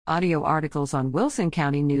Audio articles on Wilson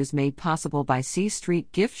County News made possible by C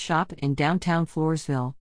Street Gift Shop in downtown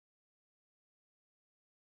Floresville.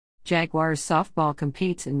 Jaguars softball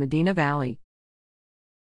competes in Medina Valley.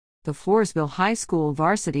 The Floresville High School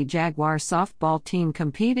varsity Jaguars softball team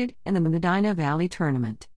competed in the Medina Valley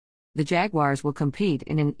tournament. The Jaguars will compete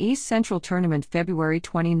in an East Central tournament February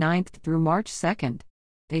 29th through March 2nd.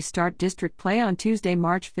 They start district play on Tuesday,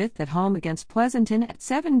 March 5th at home against Pleasanton at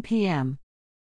 7 p.m.